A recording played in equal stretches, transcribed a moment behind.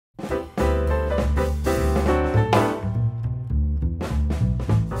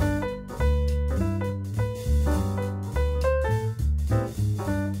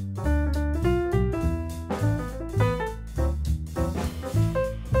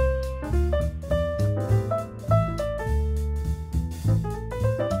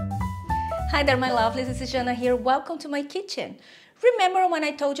Hi there, my lovelies. This is Jana here. Welcome to my kitchen. Remember when I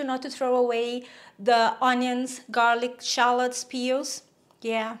told you not to throw away the onions, garlic, shallots, peels?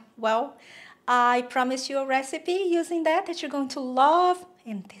 Yeah, well, I promised you a recipe using that you're going to love,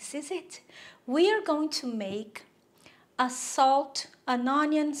 and this is it. We are going to make an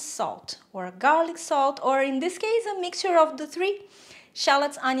onion salt, or a garlic salt, or in this case, a mixture of the three,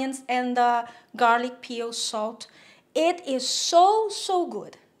 shallots, onions, and the garlic peel salt. It is so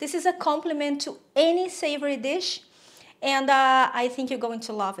good. This is a compliment to any savory dish, and I think you're going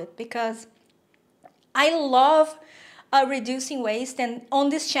to love it because I love reducing waste, and on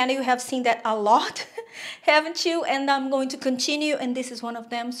this channel you have seen that a lot, haven't you? And I'm going to continue, and this is one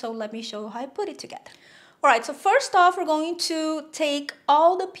of them, so let me show you how I put it together. All right, so first off, we're going to take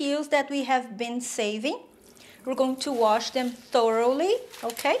all the peels that we have been saving. We're going to wash them thoroughly,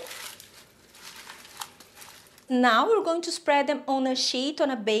 okay? Now we're going to spread them on a sheet, on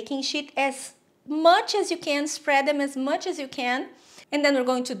a baking sheet, as much as you can. Spread them as much as you can, and then we're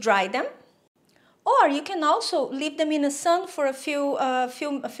going to dry them. Or you can also leave them in the sun for a few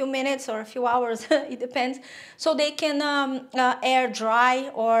minutes or a few hours, it depends, so they can air dry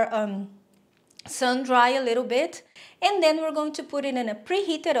or sun dry a little bit. And then we're going to put it in a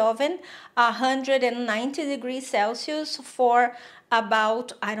preheated oven, 190 degrees Celsius for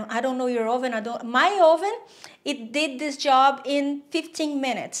about, I don't know your oven, my oven, it did this job in 15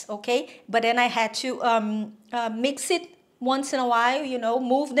 minutes, okay? But then I had to mix it once in a while, you know,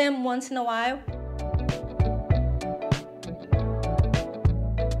 move them once in a while.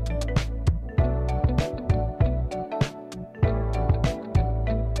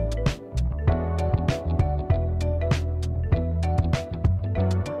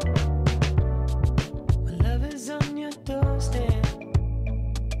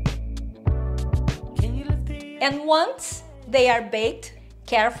 And once they are baked,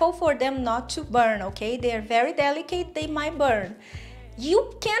 careful for them not to burn, okay? They are very delicate, they might burn.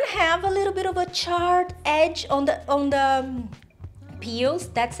 You can have a little bit of a charred edge on the peels.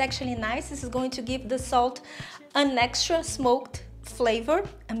 That's actually nice. This is going to give the salt an extra smoked flavor.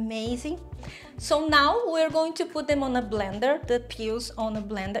 Amazing. So now we're going to put them on a blender, the peels on a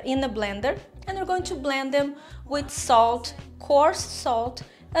blender, in a blender, and we're going to blend them with salt, coarse salt,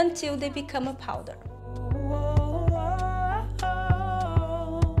 until they become a powder.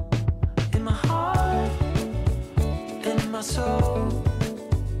 So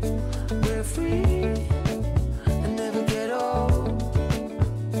we're free and never get old.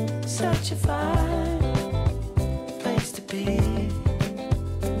 Such a fine place to be.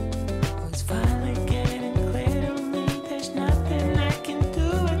 It's finally getting clear to me. There's nothing I can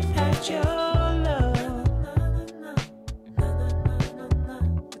do without your love.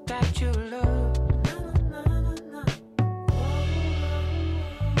 Without your love.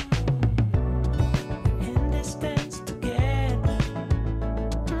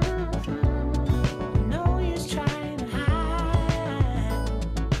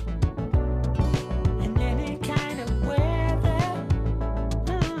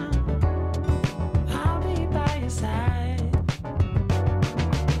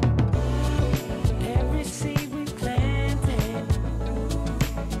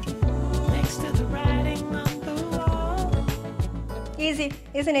 Easy,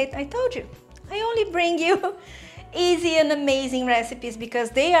 isn't it? I told you. I only bring you easy and amazing recipes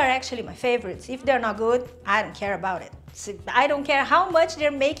because they are actually my favorites. If they're not good, I don't care about it. So I don't care how much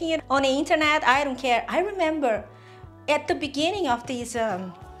they're making it on the internet. I don't care. I remember at the beginning of this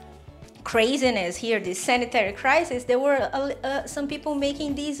craziness here, this sanitary crisis, there were some people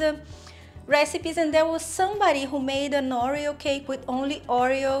making these recipes, and there was somebody who made an Oreo cake with only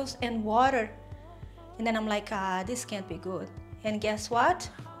Oreos and water. And then I'm like, this can't be good. And guess what?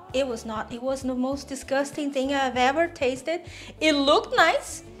 It was not. It was the most disgusting thing I've ever tasted. It looked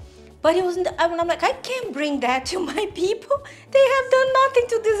nice, but it wasn't. I'm like, I can't bring that to my people. They have done nothing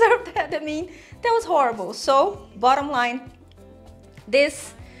to deserve that. I mean, that was horrible. So, bottom line,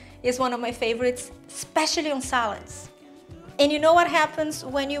 this is one of my favorites, especially on salads. And you know what happens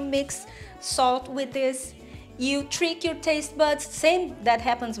when you mix salt with this? You trick your taste buds. Same that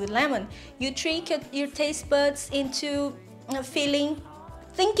happens with lemon. You trick your taste buds into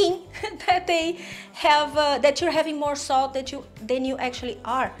thinking that they have that you're having more salt than you actually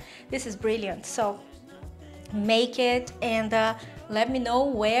are. This is brilliant. So make it and let me know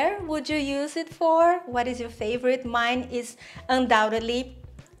where would you use it for. What is your favorite? Mine is undoubtedly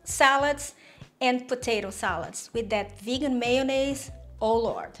salads and potato salads with that vegan mayonnaise. Oh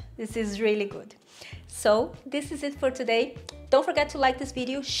Lord, this is really good. So this is it for today. Don't forget to like this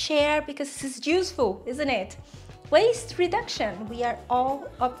video, share, because this is useful, isn't it? waste reduction. We are all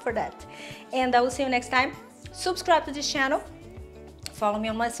up for that. And I will see you next time. Subscribe to this channel. Follow me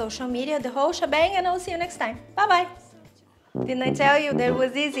on my social media, the whole shebang, and I will see you next time. Bye-bye. Didn't I tell you that it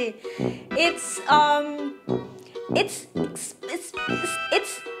was easy? It's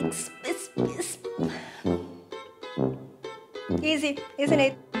easy, isn't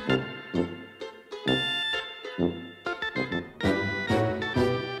it?